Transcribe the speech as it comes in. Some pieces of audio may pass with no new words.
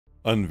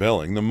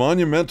Unveiling the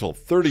monumental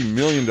 $30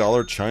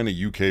 million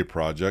China-UK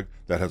project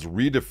that has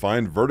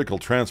redefined vertical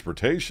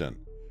transportation,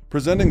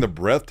 presenting the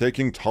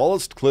breathtaking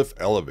tallest cliff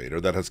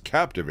elevator that has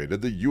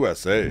captivated the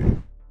USA.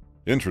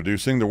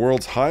 Introducing the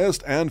world's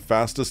highest and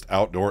fastest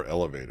outdoor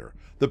elevator,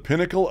 the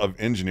pinnacle of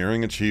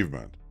engineering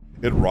achievement.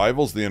 It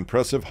rivals the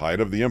impressive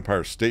height of the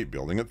Empire State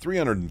Building at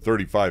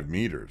 335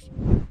 meters.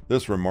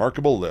 This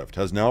remarkable lift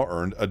has now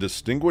earned a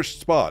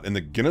distinguished spot in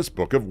the Guinness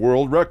Book of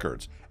World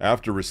Records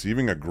after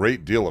receiving a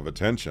great deal of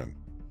attention.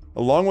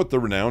 Along with the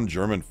renowned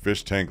German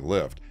fish tank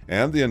lift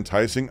and the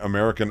enticing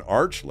American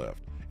arch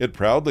lift, it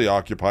proudly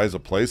occupies a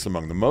place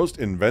among the most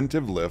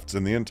inventive lifts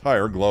in the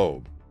entire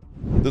globe.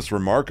 This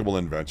remarkable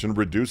invention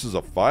reduces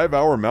a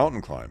 5-hour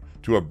mountain climb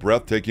to a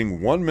breathtaking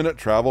 1-minute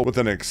travel with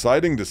an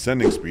exciting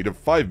descending speed of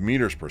 5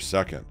 meters per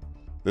second.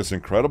 This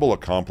incredible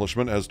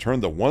accomplishment has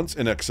turned the once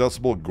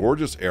inaccessible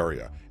gorgeous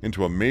area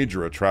into a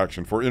major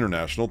attraction for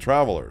international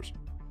travelers.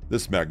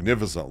 This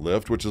magnificent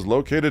lift, which is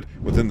located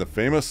within the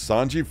famous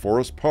Sanji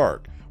Forest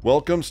Park,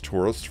 welcomes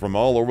tourists from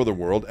all over the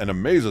world and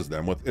amazes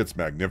them with its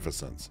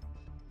magnificence.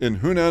 In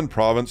Hunan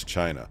Province,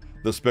 China,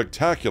 the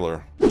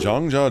spectacular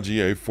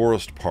Zhangjiajie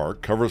Forest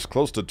Park covers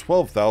close to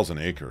 12,000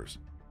 acres.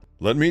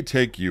 Let me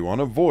take you on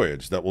a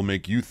voyage that will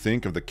make you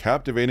think of the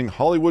captivating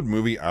Hollywood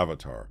movie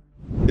Avatar.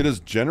 It is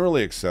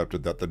generally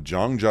accepted that the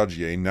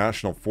Zhangjiajie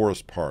National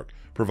Forest Park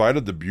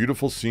provided the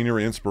beautiful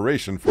scenery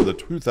inspiration for the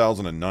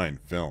 2009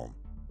 film.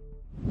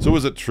 So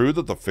is it true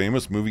that the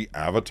famous movie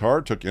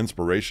Avatar took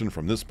inspiration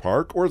from this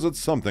park, or is it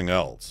something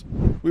else?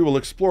 We will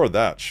explore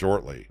that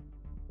shortly.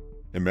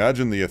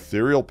 Imagine the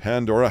ethereal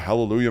Pandora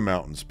Hallelujah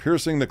Mountains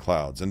piercing the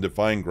clouds and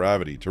defying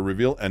gravity to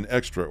reveal an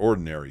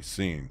extraordinary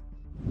scene.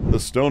 The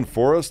stone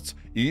forests,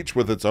 each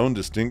with its own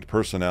distinct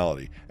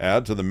personality,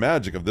 add to the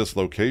magic of this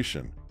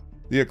location.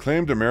 The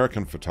acclaimed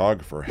American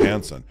photographer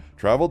Hansen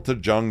traveled to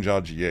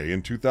Zhangjiajie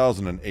in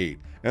 2008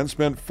 and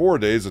spent 4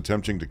 days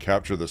attempting to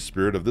capture the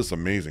spirit of this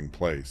amazing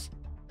place.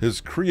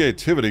 His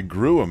creativity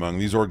grew among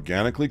these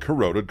organically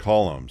corroded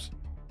columns.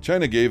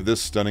 China gave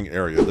this stunning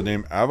area the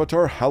name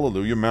Avatar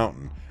Hallelujah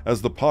Mountain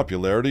as the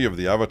popularity of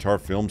the Avatar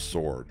film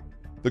soared.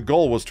 The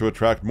goal was to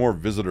attract more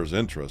visitors'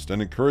 interest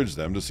and encourage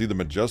them to see the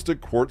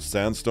majestic quartz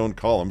sandstone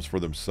columns for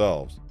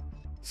themselves.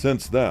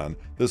 Since then,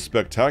 this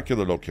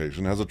spectacular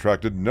location has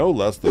attracted no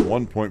less than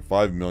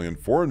 1.5 million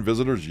foreign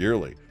visitors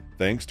yearly,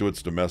 thanks to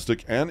its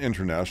domestic and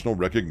international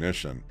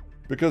recognition.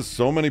 Because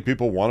so many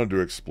people wanted to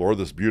explore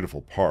this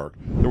beautiful park,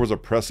 there was a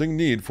pressing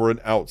need for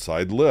an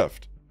outside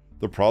lift.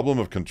 The problem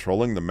of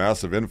controlling the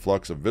massive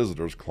influx of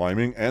visitors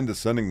climbing and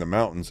descending the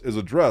mountains is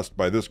addressed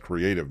by this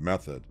creative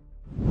method.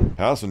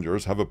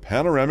 Passengers have a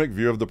panoramic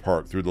view of the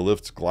park through the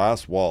lift's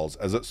glass walls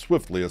as it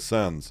swiftly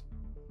ascends.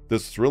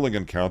 This thrilling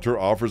encounter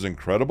offers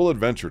incredible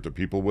adventure to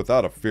people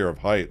without a fear of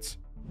heights.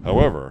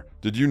 However,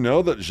 did you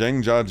know that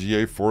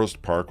Zhangjiajie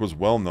Forest Park was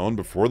well known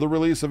before the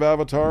release of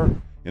Avatar?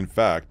 In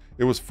fact,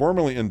 it was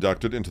formally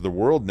inducted into the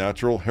World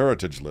Natural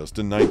Heritage List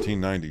in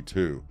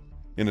 1992.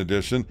 In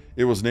addition,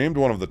 it was named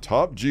one of the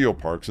top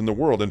geoparks in the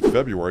world in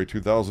February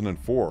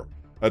 2004,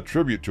 a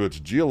tribute to its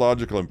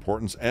geological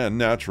importance and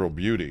natural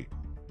beauty.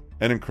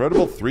 An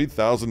incredible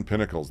 3,000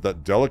 pinnacles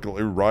that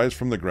delicately rise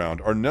from the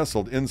ground are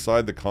nestled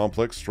inside the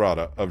complex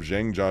strata of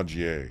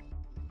Zhangjiajie.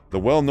 The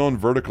well-known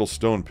vertical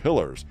stone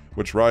pillars,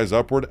 which rise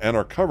upward and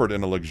are covered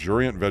in a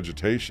luxuriant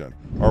vegetation,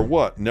 are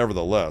what,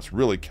 nevertheless,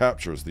 really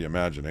captures the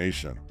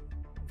imagination.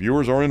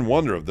 Viewers are in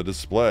wonder of the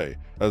display,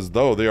 as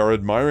though they are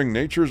admiring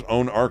nature's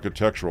own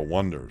architectural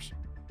wonders.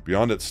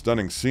 Beyond its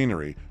stunning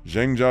scenery,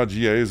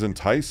 Zhangjiajie is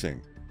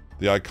enticing.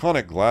 The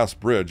iconic glass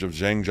bridge of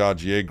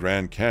Zhangjiajie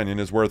Grand Canyon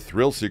is where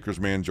thrill seekers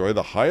may enjoy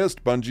the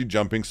highest bungee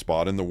jumping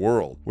spot in the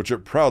world, which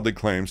it proudly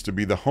claims to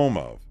be the home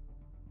of.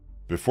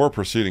 Before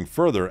proceeding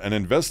further and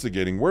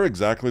investigating where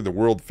exactly the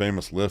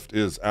world-famous lift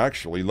is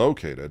actually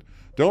located,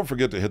 don't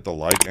forget to hit the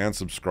like and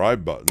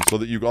subscribe button so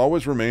that you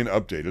always remain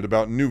updated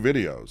about new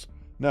videos.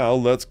 Now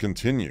let's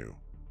continue.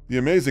 The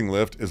amazing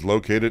lift is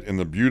located in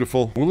the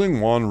beautiful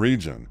Wulingwan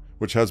region,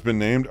 which has been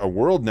named a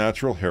World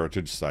Natural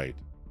Heritage Site.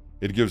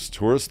 It gives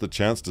tourists the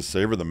chance to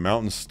savor the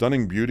mountain's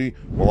stunning beauty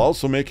while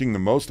also making the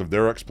most of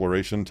their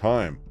exploration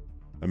time.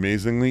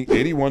 Amazingly,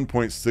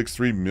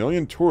 81.63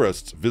 million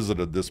tourists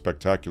visited this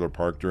spectacular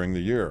park during the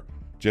year,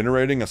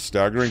 generating a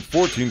staggering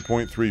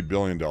 $14.3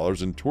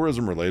 billion in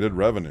tourism-related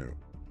revenue.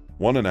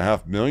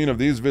 1.5 million of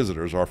these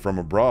visitors are from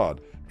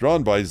abroad,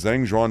 drawn by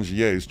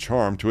Zhangjiajie's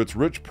charm to its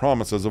rich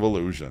promises of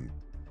illusion.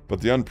 But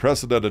the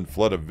unprecedented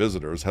flood of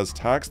visitors has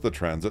taxed the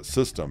transit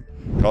system,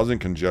 causing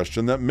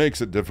congestion that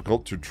makes it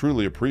difficult to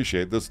truly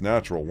appreciate this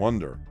natural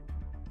wonder.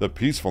 The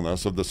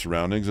peacefulness of the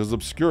surroundings is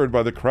obscured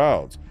by the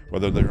crowds,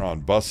 whether they're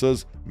on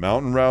buses,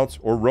 mountain routes,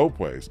 or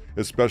ropeways,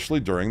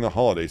 especially during the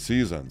holiday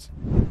seasons.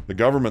 The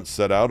government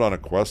set out on a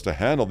quest to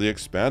handle the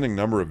expanding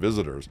number of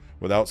visitors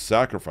without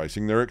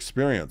sacrificing their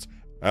experience,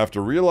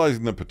 after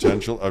realizing the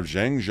potential of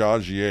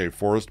Zhangjiajie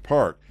Forest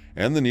Park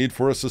and the need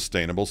for a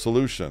sustainable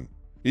solution.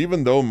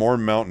 Even though more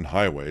mountain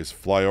highways,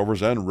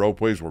 flyovers, and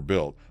ropeways were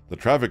built, the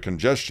traffic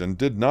congestion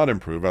did not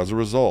improve as a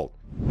result.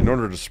 In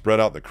order to spread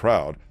out the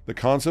crowd, the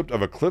concept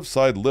of a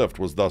cliffside lift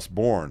was thus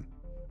born.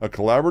 A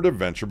collaborative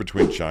venture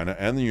between China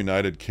and the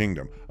United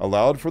Kingdom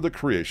allowed for the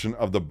creation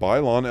of the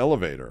Bailon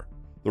elevator.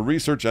 The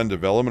research and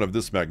development of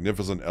this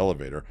magnificent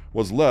elevator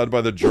was led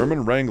by the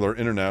German Wrangler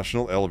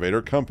International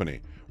Elevator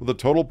Company, with a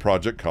total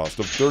project cost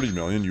of $30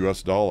 million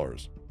US.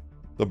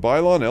 The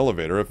Bailon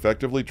elevator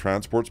effectively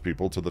transports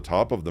people to the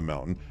top of the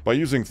mountain by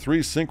using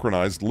 3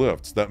 synchronized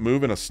lifts that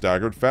move in a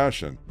staggered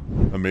fashion.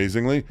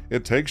 Amazingly,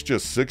 it takes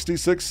just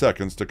 66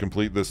 seconds to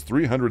complete this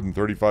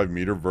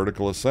 335-meter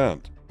vertical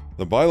ascent.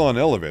 The Bailon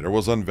elevator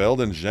was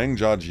unveiled in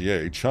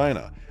Zhangjiajie,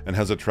 China, and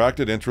has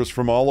attracted interest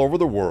from all over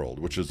the world,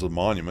 which is a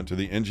monument to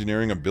the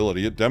engineering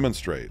ability it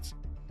demonstrates.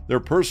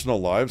 Their personal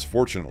lives,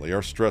 fortunately,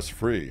 are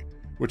stress-free.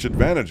 Which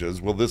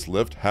advantages will this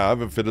lift have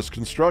if it is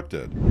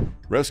constructed?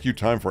 Rescue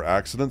time for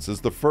accidents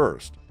is the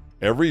first.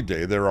 Every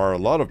day there are a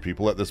lot of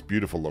people at this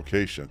beautiful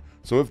location,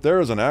 so if there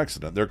is an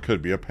accident, there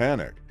could be a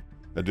panic.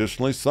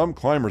 Additionally, some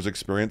climbers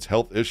experience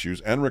health issues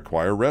and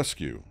require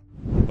rescue.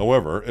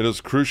 However, it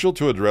is crucial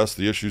to address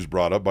the issues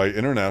brought up by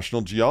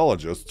international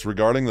geologists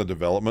regarding the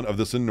development of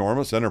this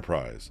enormous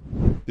enterprise.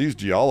 These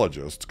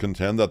geologists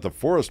contend that the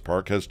forest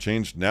park has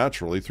changed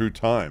naturally through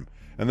time,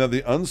 and that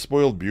the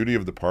unspoiled beauty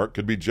of the park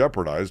could be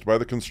jeopardized by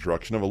the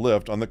construction of a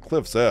lift on the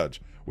cliff's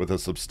edge, with a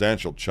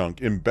substantial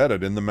chunk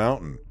embedded in the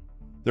mountain.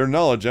 Their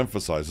knowledge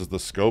emphasizes the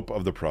scope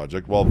of the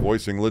project while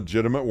voicing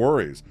legitimate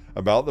worries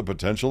about the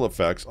potential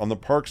effects on the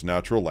park's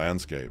natural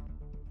landscape.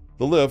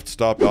 The lift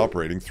stopped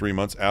operating 3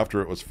 months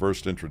after it was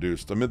first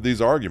introduced amid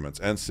these arguments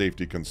and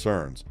safety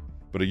concerns,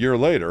 but a year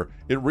later,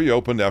 it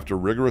reopened after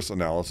rigorous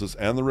analysis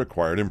and the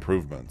required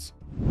improvements.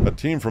 A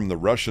team from the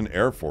Russian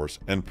Air Force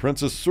and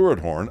Princess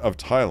Suradhorn of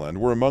Thailand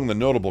were among the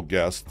notable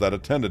guests that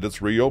attended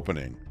its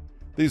reopening.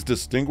 These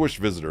distinguished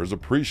visitors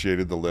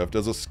appreciated the lift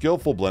as a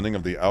skillful blending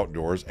of the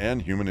outdoors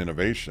and human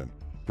innovation,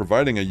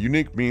 providing a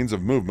unique means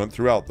of movement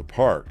throughout the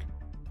park.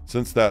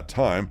 Since that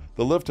time,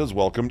 the lift has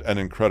welcomed an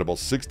incredible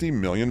 60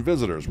 million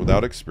visitors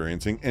without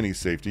experiencing any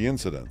safety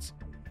incidents.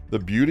 The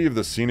beauty of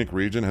the scenic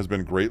region has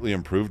been greatly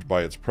improved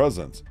by its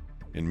presence.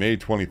 In May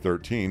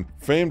 2013,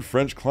 famed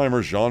French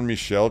climber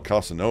Jean-Michel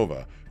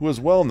Casanova, who is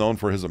well known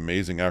for his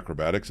amazing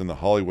acrobatics in the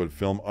Hollywood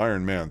film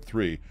Iron Man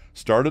 3,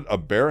 started a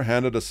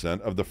bare-handed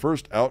ascent of the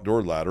first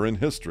outdoor ladder in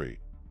history.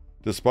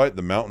 Despite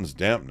the mountain's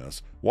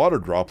dampness, water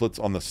droplets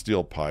on the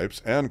steel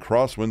pipes, and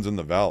crosswinds in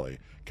the valley,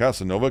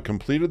 Casanova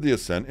completed the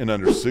ascent in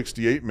under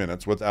 68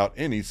 minutes without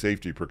any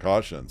safety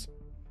precautions.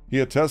 He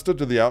attested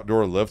to the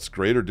outdoor lift's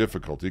greater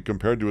difficulty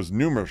compared to his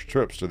numerous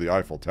trips to the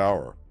Eiffel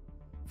Tower.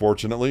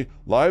 Fortunately,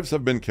 lives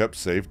have been kept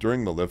safe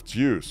during the lift's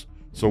use.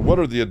 So what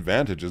are the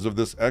advantages of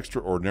this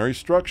extraordinary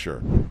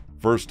structure?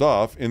 First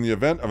off, in the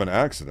event of an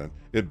accident,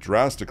 it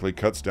drastically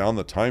cuts down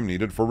the time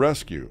needed for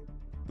rescue.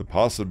 The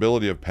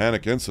possibility of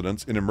panic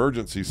incidents in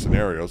emergency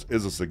scenarios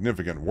is a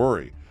significant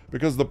worry,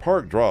 because the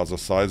park draws a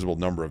sizable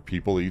number of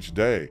people each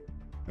day.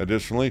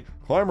 Additionally,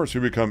 climbers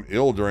who become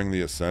ill during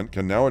the ascent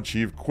can now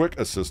achieve quick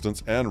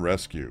assistance and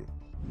rescue.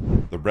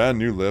 The brand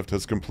new lift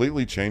has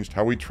completely changed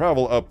how we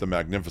travel up the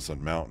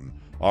magnificent mountain,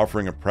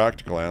 offering a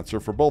practical answer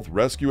for both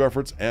rescue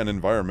efforts and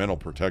environmental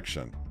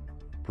protection.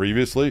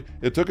 Previously,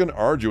 it took an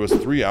arduous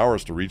 3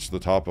 hours to reach the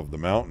top of the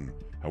mountain.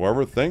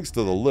 However, thanks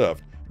to the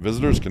lift,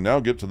 visitors can now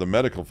get to the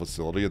medical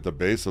facility at the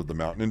base of the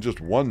mountain in just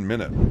 1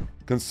 minute,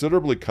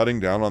 considerably cutting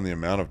down on the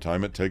amount of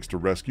time it takes to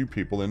rescue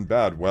people in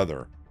bad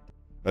weather.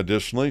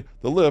 Additionally,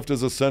 the lift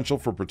is essential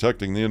for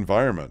protecting the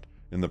environment.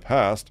 In the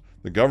past,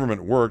 the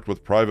government worked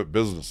with private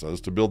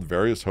businesses to build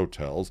various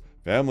hotels,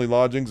 family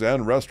lodgings,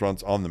 and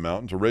restaurants on the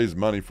mountain to raise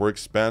money for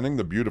expanding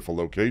the beautiful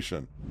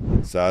location.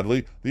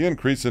 Sadly, the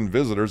increase in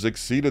visitors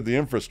exceeded the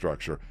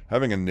infrastructure,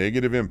 having a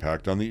negative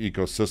impact on the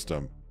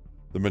ecosystem.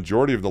 The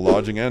majority of the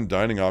lodging and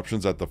dining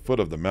options at the foot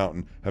of the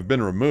mountain have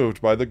been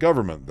removed by the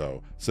government,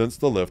 though, since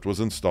the lift was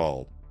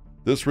installed.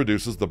 This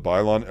reduces the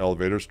Bailon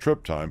elevator's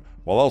trip time,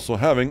 while also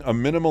having a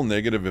minimal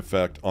negative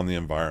effect on the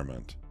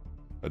environment.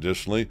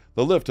 Additionally,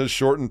 the lift has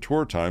shortened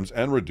tour times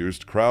and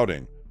reduced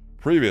crowding.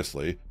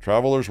 Previously,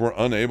 travelers were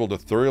unable to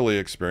thoroughly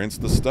experience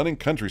the stunning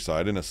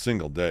countryside in a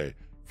single day,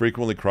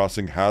 frequently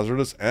crossing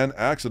hazardous and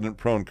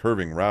accident-prone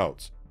curving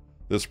routes.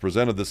 This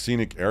presented the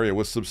scenic area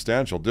with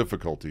substantial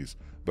difficulties,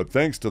 but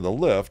thanks to the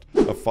lift,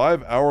 a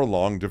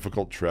 5-hour-long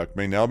difficult trek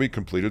may now be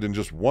completed in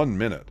just 1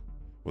 minute.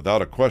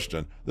 Without a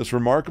question, this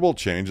remarkable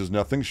change is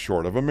nothing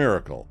short of a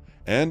miracle,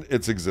 and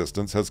its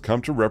existence has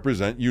come to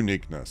represent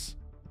uniqueness.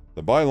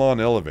 The Bailon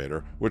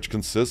elevator, which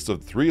consists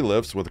of 3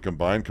 lifts with a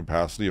combined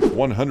capacity of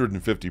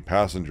 150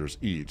 passengers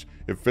each,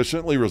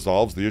 efficiently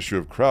resolves the issue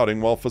of crowding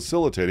while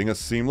facilitating a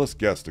seamless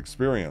guest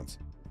experience.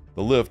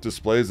 The lift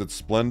displays its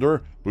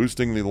splendor,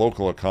 boosting the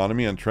local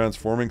economy and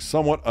transforming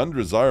somewhat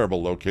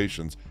undesirable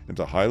locations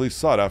into highly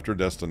sought-after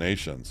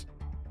destinations.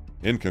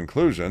 In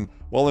conclusion,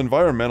 while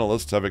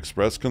environmentalists have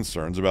expressed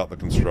concerns about the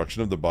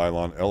construction of the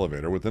Bailon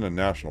elevator within a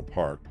national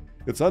park,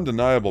 its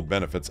undeniable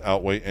benefits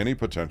outweigh any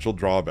potential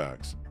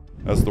drawbacks.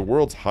 As the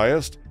world's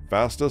highest,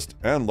 fastest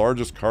and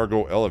largest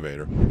cargo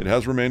elevator, it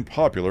has remained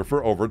popular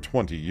for over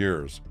 20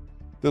 years.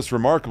 This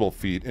remarkable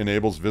feat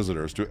enables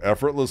visitors to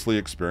effortlessly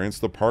experience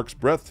the park's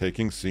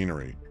breathtaking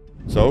scenery.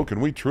 So,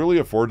 can we truly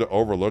afford to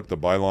overlook the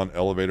Bailon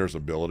elevator's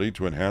ability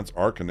to enhance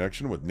our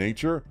connection with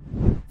nature?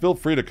 Feel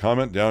free to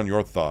comment down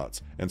your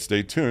thoughts, and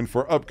stay tuned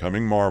for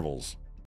upcoming marvels.